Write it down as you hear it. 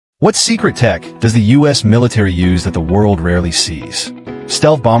What secret tech does the US military use that the world rarely sees?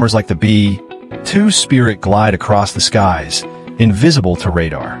 Stealth bombers like the B-2 Spirit glide across the skies, invisible to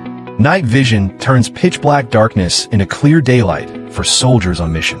radar. Night vision turns pitch-black darkness into clear daylight for soldiers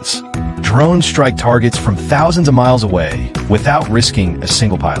on missions. Drones strike targets from thousands of miles away without risking a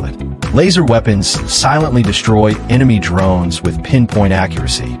single pilot. Laser weapons silently destroy enemy drones with pinpoint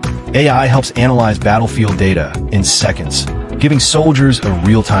accuracy. AI helps analyze battlefield data in seconds, giving soldiers a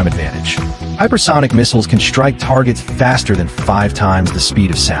real-time advantage. Hypersonic missiles can strike targets faster than 5 times the speed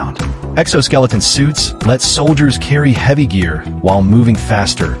of sound. Exoskeleton suits let soldiers carry heavy gear while moving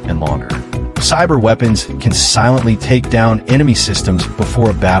faster and longer. Cyber weapons can silently take down enemy systems before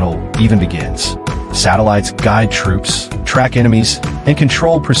a battle even begins. Satellites guide troops, track enemies, and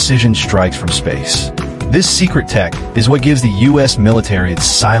control precision strikes from space. This secret tech is what gives the US military its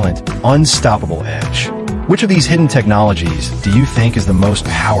silent, unstoppable edge. Which of these hidden technologies do you think is the most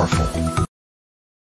powerful?